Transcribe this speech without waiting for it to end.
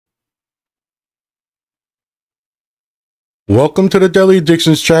Welcome to the Daily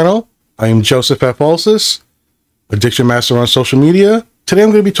Addictions channel. I am Joseph F. Olsis, Addiction Master on social media. Today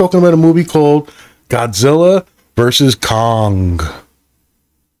I'm going to be talking about a movie called Godzilla vs. Kong.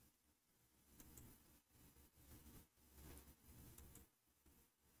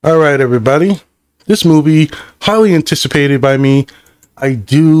 Alright everybody, this movie, highly anticipated by me. I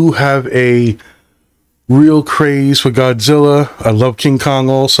do have a real craze for Godzilla. I love King Kong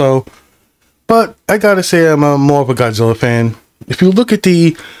also. But I gotta say I'm more of a Godzilla fan. If you look at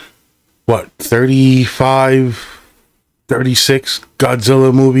the, 35, 36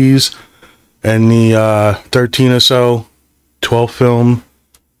 Godzilla movies and the 13 or so, 12 film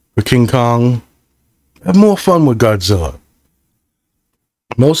for King Kong, I have more fun with Godzilla.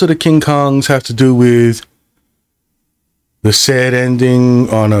 Most of the King Kongs have to do with the sad ending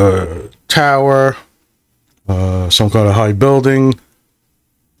on a tower, some kind of high building.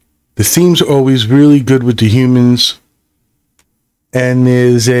 The themes are always really good with the humans, and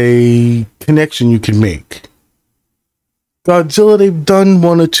there's a connection you can make. Godzilla, they've done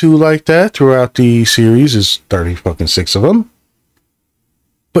one or two like that throughout the series. There's 36 of them.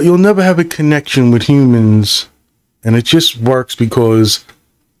 But you'll never have a connection with humans, and it just works because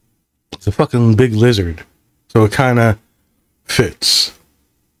it's a fucking big lizard. So it kind of fits.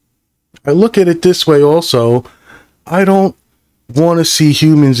 I look at it this way also. I don't want to see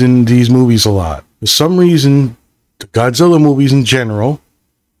humans in these movies a lot. For some reason, the Godzilla movies in general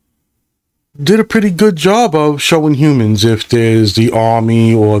did a pretty good job of showing humans. If there's the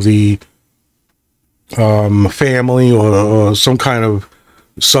army or the family or some kind of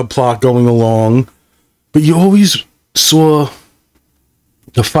subplot going along, but you always saw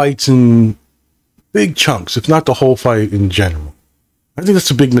the fights in big chunks, if not the whole fight in general. I think that's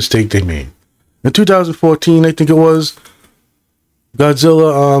a big mistake they made. In 2014, I think it was,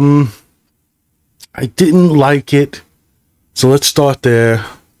 Godzilla, I didn't like it. So let's start there.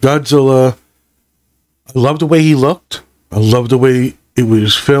 Godzilla, I love the way he looked. I love the way it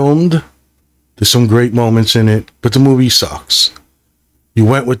was filmed. There's some great moments in it, but the movie sucks. You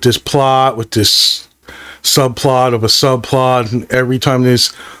went with this plot, with this subplot of a subplot, and every time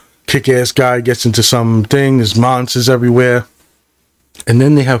this kick-ass guy gets into something, there's monsters everywhere. And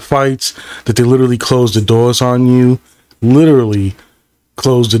then they have fights that they literally close the doors on you. Literally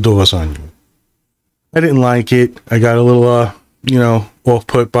close the doors on you. I didn't like it. I got a little,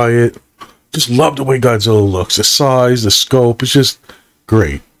 off-put by it. Just love the way Godzilla looks. The size, the scope, it's just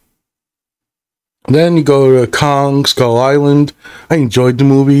great. Then you go to Kong, Skull Island. I enjoyed the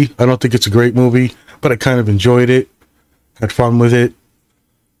movie. I don't think it's a great movie, but I kind of enjoyed it. Had fun with it.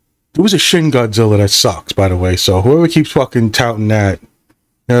 There was a Shin Godzilla that sucks, by the way, so whoever keeps fucking touting that,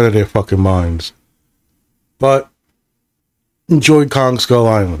 out of their fucking minds. But enjoyed Kong Skull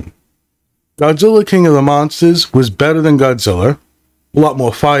Island. Godzilla King of the Monsters was better than Godzilla. A lot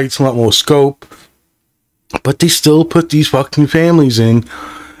more fights, a lot more scope. But they still put these fucking families in,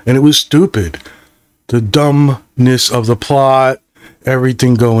 and it was stupid. The dumbness of the plot,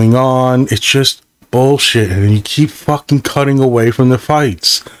 everything going on, it's just bullshit. And you keep fucking cutting away from the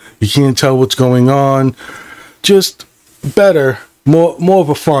fights. You can't tell what's going on. Just better, more of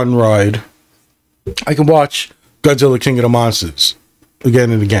a fun ride. I can watch Godzilla King of the Monsters again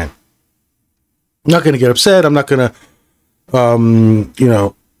and again. I'm not going to get upset. I'm not going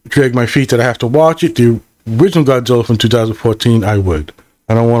to, drag my feet that I have to watch it. The original Godzilla from 2014, I would.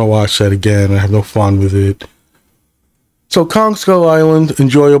 I don't want to watch that again. I have no fun with it. So Kong Skull Island,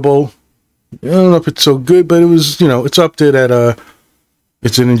 enjoyable. I don't know if it's so good, but it was, it's up there that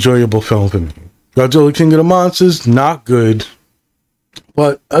it's an enjoyable film for me. Godzilla King of the Monsters, not good.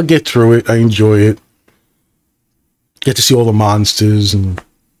 But I'll get through it. I enjoy it. Get to see all the monsters. And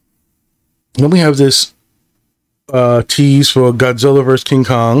then we have this tease for Godzilla vs. King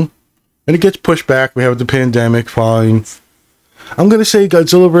Kong. And it gets pushed back. We have the pandemic. Fine. I'm going to say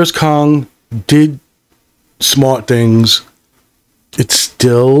Godzilla vs. Kong did smart things. It's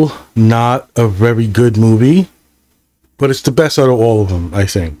still not a very good movie. But it's the best out of all of them, I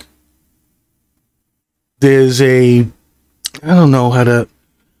think. There's I don't know how to...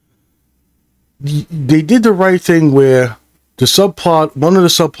 They did the right thing where the subplot, one of the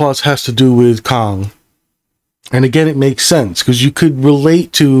subplots has to do with Kong. And again, it makes sense because you could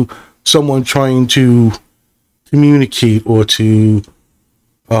relate to someone trying to communicate or to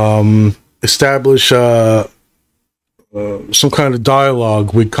establish some kind of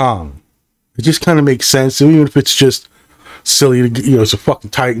dialogue with Kong. It just kind of makes sense, even if it's just silly. It's a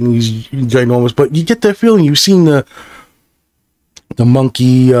fucking titan, he's ginormous, but you get that feeling. You've seen the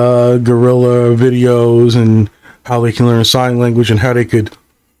monkey gorilla videos and how they can learn sign language and how they could,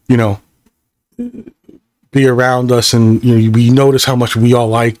 be around us, and we notice how much we all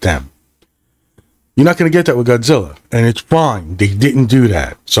like them. You're not going to get that with Godzilla, and it's fine. They didn't do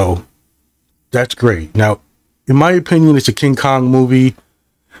that, so that's great. Now, in my opinion, it's a King Kong movie.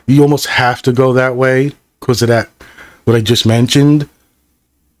 You almost have to go that way because of that, what I just mentioned.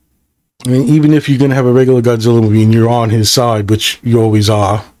 I mean, even if you're going to have a regular Godzilla movie and you're on his side, which you always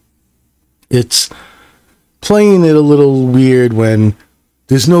are, it's playing it a little weird when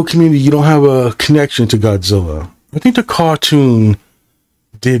there's no community. You don't have a connection to Godzilla. I think the cartoon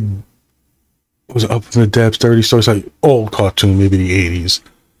was Up from the Depths, 30 Stories, like old cartoon, maybe the 80s.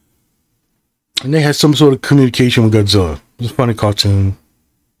 And they had some sort of communication with Godzilla. It was a funny cartoon.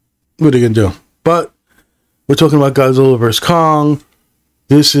 What are they going to do? But we're talking about Godzilla vs. Kong.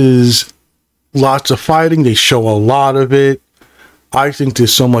 This is lots of fighting. They show a lot of it. I think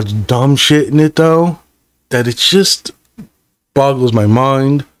there's so much dumb shit in it, though, that it just boggles my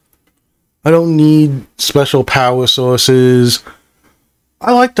mind. I don't need special power sources.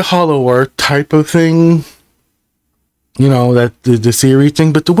 I like the Hollow Earth type of thing. That the theory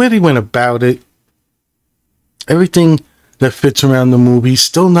thing. But the way they went about it, everything that fits around the movie is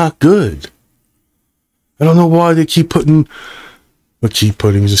still not good. I don't know why they keep putting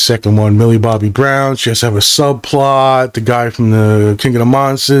the second one, Millie Bobby Brown. She has to have a subplot. The guy from the King of the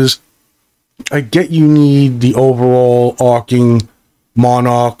Monsters. I get you need the overall arcing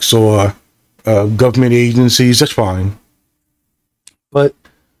monarchs or government agencies. That's fine. But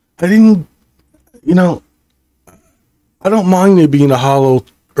I didn't, I don't mind there being a Hollow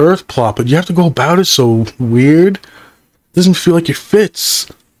Earth plot, but you have to go about it so weird. It doesn't feel like it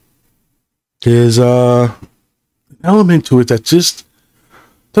fits. There's an element to it that just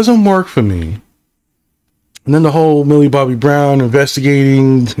doesn't work for me. And then the whole Millie Bobby Brown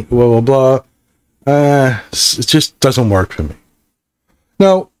investigating, blah, blah, blah. It just doesn't work for me.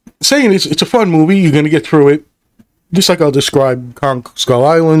 Now, saying it's a fun movie, you're going to get through it. Just like I'll describe Kong Skull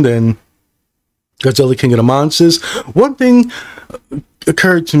Island and Godzilla King of the Monsters. One thing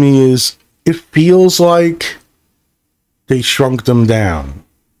occurred to me is it feels like they shrunk them down.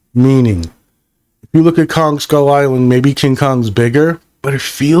 Meaning, if you look at Kong Skull Island, maybe King Kong's bigger, but it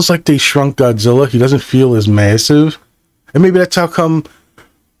feels like they shrunk Godzilla. He doesn't feel as massive. And maybe that's how come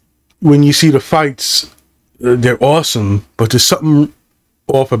when you see the fights, they're awesome, but there's something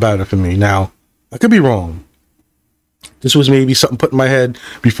off about it for me. Now, I could be wrong. This was maybe something put in my head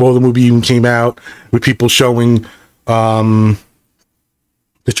before the movie even came out, with people showing the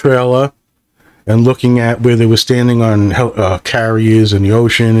trailer and looking at where they were standing on carriers in the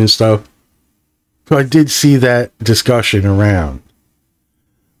ocean and stuff. So I did see that discussion around.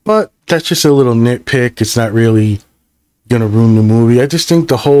 But that's just a little nitpick. It's not really going to ruin the movie. I just think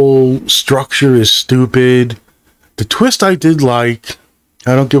the whole structure is stupid. The twist I did like.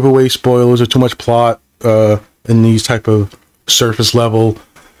 I don't give away spoilers or too much plot in these type of surface level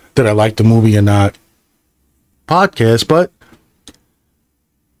that I like the movie or not podcast, but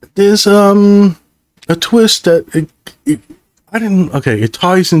there's a twist that it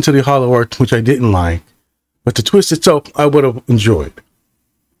ties into the Hollow Earth, which I didn't like, but the twist itself I would have enjoyed.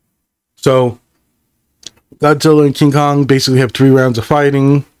 So Godzilla and King Kong basically have 3 rounds of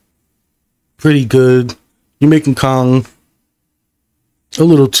fighting. Pretty good. You're making Kong a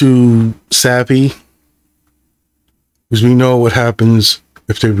little too savvy, because we know what happens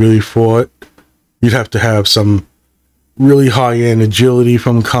if they really fought. You'd have to have some really high-end agility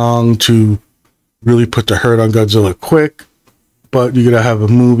from Kong to really put the hurt on Godzilla quick. But you're gonna have a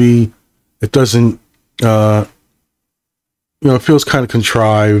movie that doesn't, it feels kind of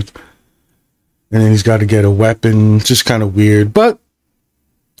contrived. And then he's got to get a weapon. It's just kind of weird, but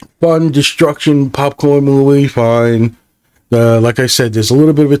fun destruction popcorn movie. Fine. Like I said, there's a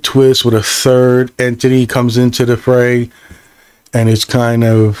little bit of a twist with a third entity comes into the fray, and it's kind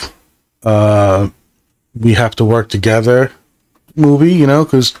of we have to work together movie,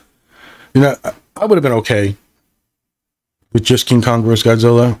 because I would have been okay with just King Kong vs.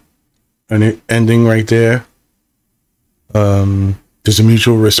 Godzilla and it ending right there. There's a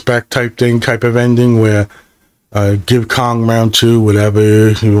mutual respect type of ending where give Kong round 2,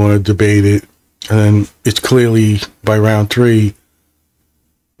 whatever you want to debate it. And then it's clearly by round 3,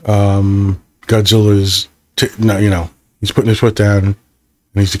 Godzilla's, he's putting his foot down and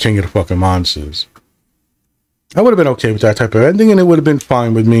he's the king of the fucking monsters. I would have been okay with that type of ending, and it would have been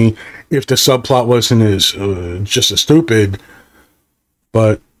fine with me if the subplot wasn't as just as stupid.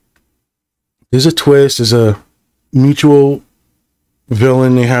 But there's a twist, there's a mutual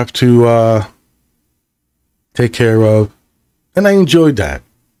villain they have to take care of, and I enjoyed that.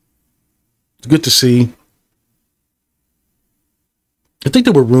 It's good to see. I think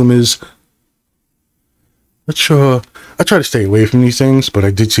there were rumors Not sure. I try to stay away from these things, but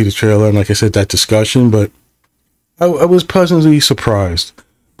I did see the trailer, and like I said, that discussion, but I was pleasantly surprised.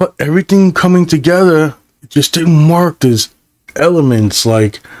 But everything coming together just didn't work. There's elements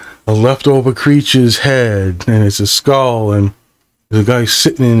like a leftover creature's head, and it's a skull, and there's a guy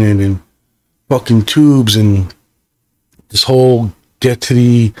sitting in it, and fucking tubes, and this whole get to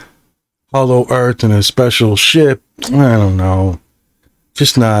the hollow earth in a special ship. I don't know.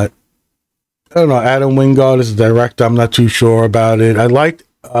 Just not. I don't know. Adam Wingard is the director. I'm not too sure about it. I liked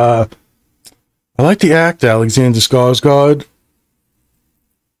the actor Alexander Skarsgård.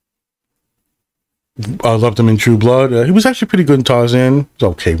 I loved him in True Blood. He was actually pretty good in Tarzan. It's an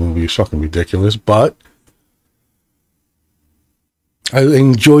okay movie. It's fucking ridiculous, but I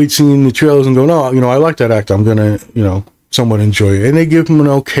enjoyed seeing the trailers and going, oh, I like that actor. I'm gonna, somewhat enjoy it. And they give him an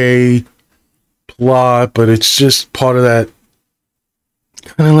okay plot, but it's just part of that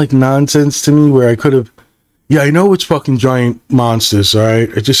kind of like nonsense to me where I could have, I know it's fucking giant monsters, all right?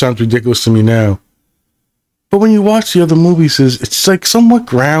 It just sounds ridiculous to me now. But when you watch the other movies, it's like somewhat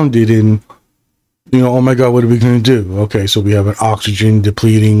grounded in, oh my God, what are we going to do? Okay, so we have an oxygen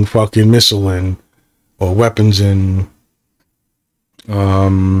depleting fucking missile or weapons and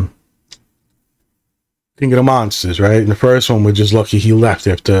King of the Monsters, right? And the first one, we're just lucky he left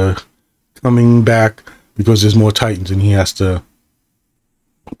after coming back because there's more Titans and he has to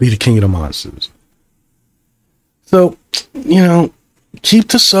be the King of the Monsters. So, keep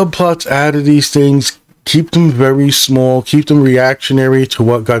the subplots out of these things. Keep them very small. Keep them reactionary to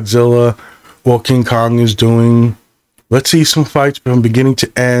what Godzilla or King Kong is doing. Let's see some fights from beginning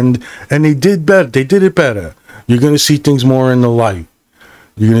to end. And they did better. They did it better. You're going to see things more in the light.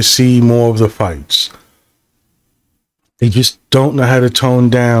 You're going to see more of the fights. They just don't know how to tone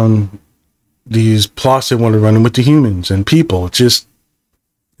down these plots they want to run with the humans and people. It's just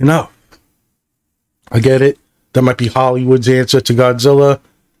enough. I get it. That might be Hollywood's answer to Godzilla.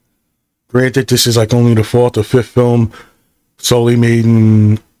 Granted, this is like only the fourth or fifth film solely made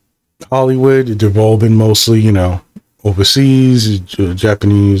in Hollywood. They've all been mostly, overseas,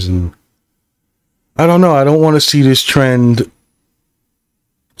 Japanese, and I don't know. I don't want to see this trend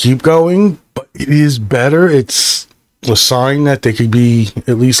keep going, but it is better. It's a sign that they could be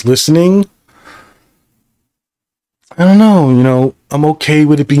at least listening. I don't know, I'm okay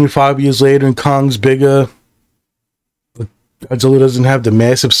with it being 5 years later and Kong's bigger. But Godzilla doesn't have the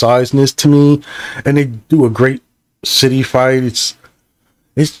massive sizeness to me. And they do a great city fight. It's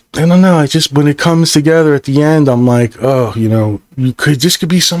I don't know, it's just when it comes together at the end, I'm like, oh, this could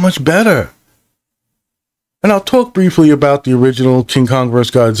be so much better. And I'll talk briefly about the original King Kong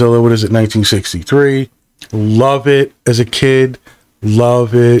vs. Godzilla. What is it, 1963? Love it as a kid.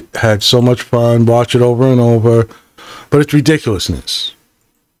 Love it. Had so much fun. Watch it over and over. But it's ridiculousness.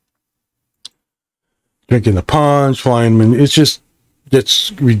 Drinking the punch, flying,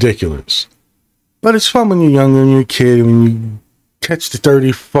 it's ridiculous. But it's fun when you're younger and you're a kid, and when you catch the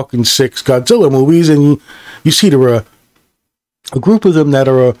 36 Godzilla movies, and you see there are a group of them that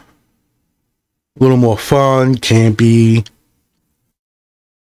are a little more fun, campy.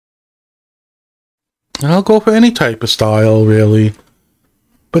 And I'll go for any type of style, really.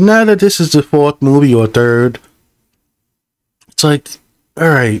 But now that this is the fourth movie or third, it's like,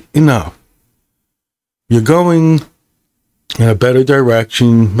 alright, enough. You're going in a better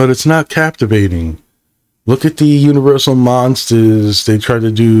direction, but it's not captivating. Look at the Universal monsters. They tried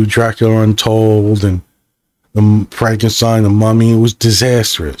to do Dracula Untold and the Frankenstein, the Mummy. It was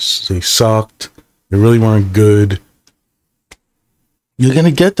disastrous. They sucked. They really weren't good. You're going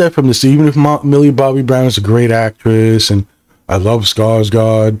to get that from this. Even if Millie Bobby Brown is a great actress, and I love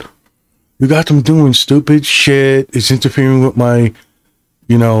Skarsgård, you got them doing stupid shit. It's interfering with my,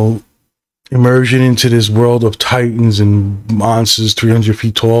 immersion into this world of Titans and monsters 300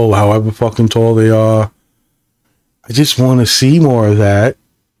 feet tall, however fucking tall they are. I just want to see more of that.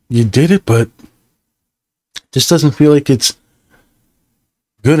 You did it, but this doesn't feel like it's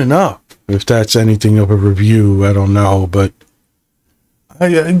good enough. If that's anything of a review, I don't know. But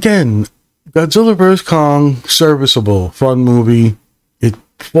again, Godzilla vs. Kong, serviceable, fun movie. It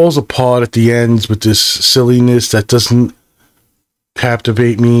falls apart at the ends with this silliness that doesn't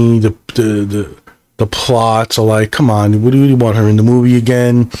captivate me. The plots are like, come on, what do you want her in the movie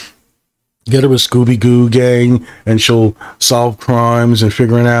again? Get her a Scooby-Doo gang and she'll solve crimes and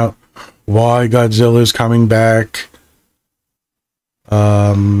figuring out why Godzilla is coming back.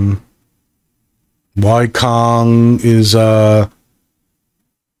 Why Kong is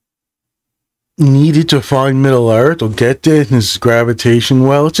needed to find Middle Earth or get there in his gravitation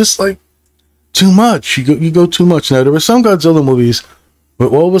well. It's just like too much. You go too much. Now there were some Godzilla movies where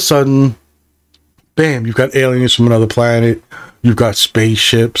all of a sudden bam, you've got aliens from another planet, you've got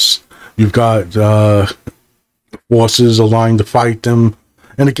spaceships, you've got forces aligned to fight them,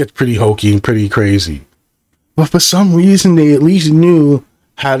 and it gets pretty hokey and pretty crazy. But for some reason, they at least knew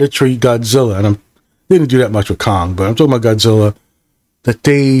how to treat Godzilla. And they didn't do that much with Kong, but I'm talking about Godzilla, that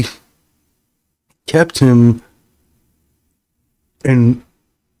they kept him and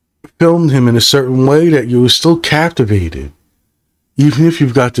filmed him in a certain way that you were still captivated. Even if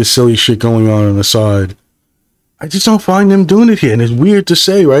you've got this silly shit going on the side. I just don't find them doing it here. And it's weird to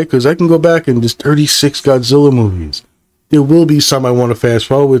say, right? Because I can go back and there's 36 Godzilla movies. There will be some I want to fast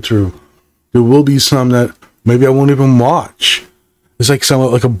forward through. There will be some that maybe I won't even watch. It's like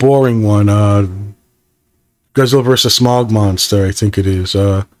like a boring one. Godzilla vs. Smog Monster, I think it is.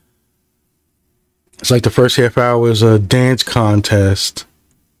 It's like the first half hour is a dance contest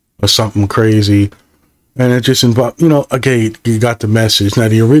or something crazy. And it just involved, again, you got the message. Now,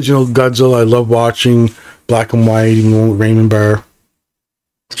 the original Godzilla, I love watching, black and white, even with Raymond Burr.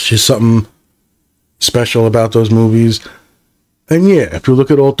 It's just something special about those movies. And yeah, if you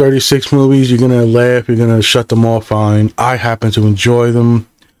look at all 36 movies, you're going to laugh, you're going to shut them off fine. I happen to enjoy them.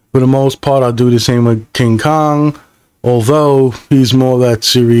 For the most part, I'll do the same with King Kong. Although he's more that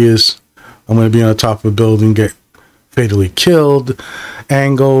serious, I'm going to be on the top of a building, get fatally killed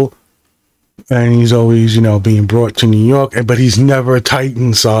angle. And he's always, being brought to New York. But he's never a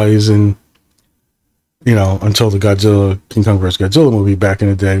Titan size. And, until the King Kong vs. Godzilla movie back in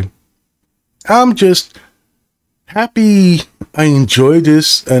the day. I'm just happy I enjoy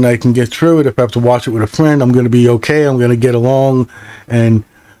this and I can get through it. If I have to watch it with a friend, I'm going to be okay. I'm going to get along and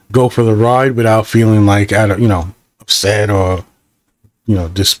go for the ride without feeling like, upset or,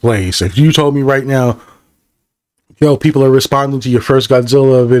 displaced. If you told me right now, people are responding to your first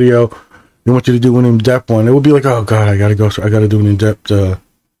Godzilla video, they want you to do an in-depth one, it would be like, oh god, I gotta do an in-depth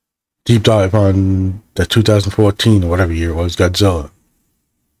deep dive on that 2014 or whatever year it was, Godzilla.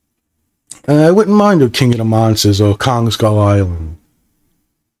 I wouldn't mind a King of the Monsters or Kong Skull Island.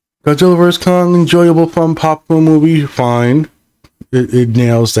 Godzilla vs. Kong, enjoyable, fun popcorn movie, fine. It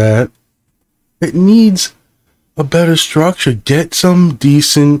nails that. It needs a better structure. Get some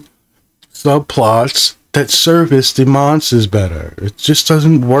decent subplots that service the monsters better. It just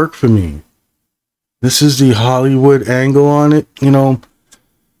doesn't work for me. This is the Hollywood angle on it,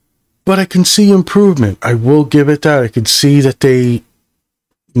 but I can see improvement. I will give it that. I can see that they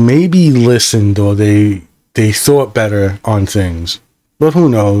maybe listened or they thought better on things. But who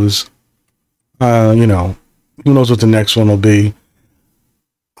knows? Who knows what the next one will be.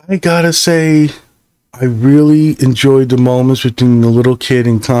 I gotta say, I really enjoyed the moments between the little kid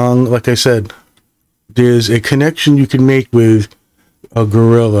and Kong. Like I said, there's a connection you can make with a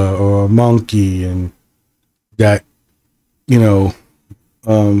gorilla or a monkey, and that, can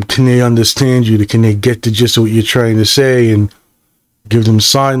they understand you? Can they get the gist of what you're trying to say and give them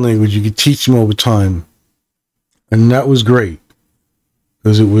sign language? You can teach them over time. And that was great.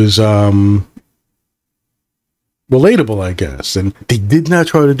 Because it was relatable, I guess. And they did not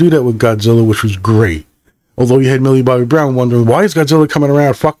try to do that with Godzilla, which was great. Although you had Millie Bobby Brown wondering, why is Godzilla coming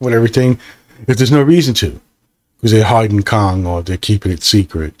around fucking with everything if there's no reason to? Because they're hiding Kong or they're keeping it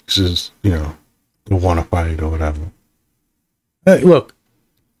secret. Because, they want to fight or whatever. Hey, look.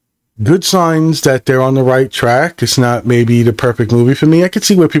 Good signs that they're on the right track. It's not maybe the perfect movie for me. I could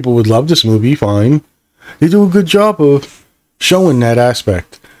see where people would love this movie, fine. They do a good job of showing that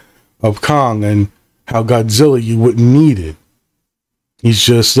aspect of Kong and how Godzilla, you wouldn't need it. He's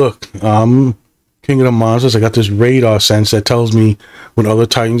just, look, I'm King of the Monsters. I got this radar sense that tells me when other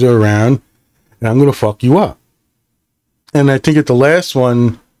Titans are around, and I'm going to fuck you up. And I think at the last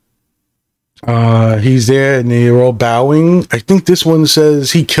one, he's there and they're all bowing. I think this one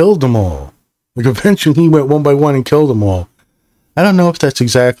says he killed them all. Like eventually he went one by one and killed them all. I don't know if that's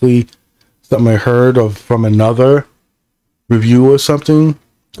exactly something I heard of from another review or something.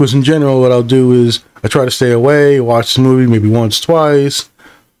 Because in general, what I'll do is I try to stay away, watch the movie maybe once, twice,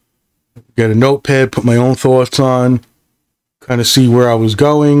 get a notepad, put my own thoughts on, kind of see where I was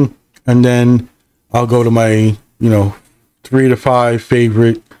going, and then I'll go to my, 3 to 5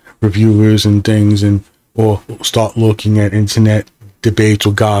 favorite reviewers and things, or start looking at internet debates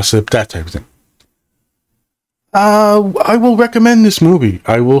or gossip, that type of thing. I will recommend this movie.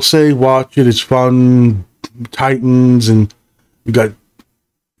 I will say watch it. It's fun. Titans, and you got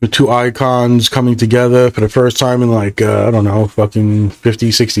the two icons coming together for the first time in fucking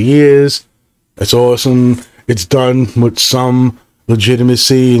 50, 60 years. That's awesome. It's done with some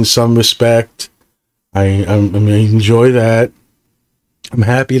legitimacy and some respect. I enjoy that. I'm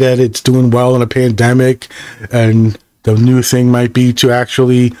happy that it's doing well in a pandemic, and the new thing might be to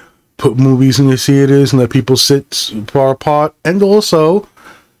actually put movies in the theaters and let people sit far apart, and also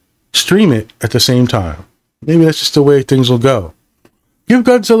stream it at the same time. Maybe that's just the way things will go. Give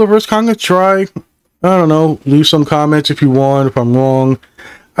Godzilla vs. Kong a try. I don't know. Leave some comments if you want, if I'm wrong.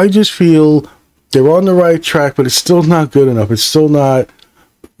 I just feel they're on the right track, but it's still not good enough. It's still not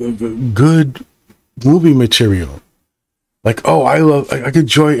good movie material. Like, oh, I could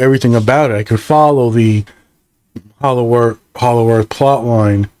enjoy everything about it. I could follow the Hollow Earth plot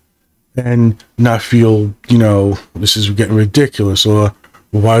line and not feel, you know, this is getting ridiculous, or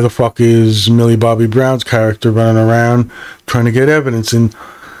why the fuck is Millie Bobby Brown's character running around trying to get evidence? And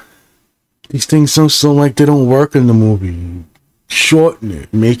these things don't seem like they don't work in the movie. Shorten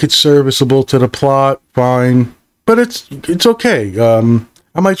it, make it serviceable to the plot, fine, but it's okay.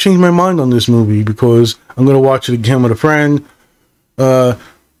 I might change my mind on this movie because I'm gonna watch it again with a friend.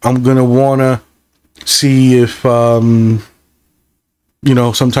 I'm gonna wanna see if you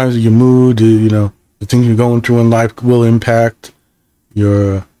know, sometimes your mood, you know, the things you're going through in life will impact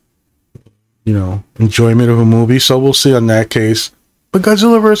your, you know, enjoyment of a movie. So we'll see on that case. But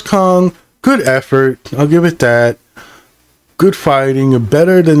Godzilla vs. Kong, good effort. I'll give it that. Good fighting,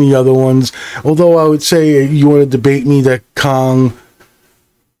 better than the other ones. Although I would say you want to debate me that Kong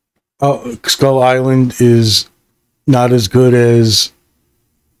Skull Island is not as good as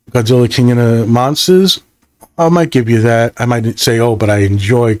Godzilla King of the Monsters, I might give you that. I might say, oh, but I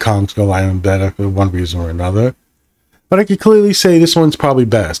enjoy Kong Skull Island better for one reason or another. But I could clearly say this one's probably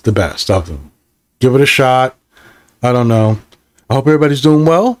the best of them. Give it a shot. I don't know. I hope everybody's doing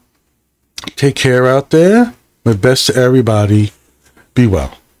well. Take care out there. My best to everybody. Be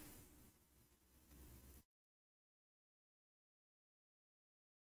well.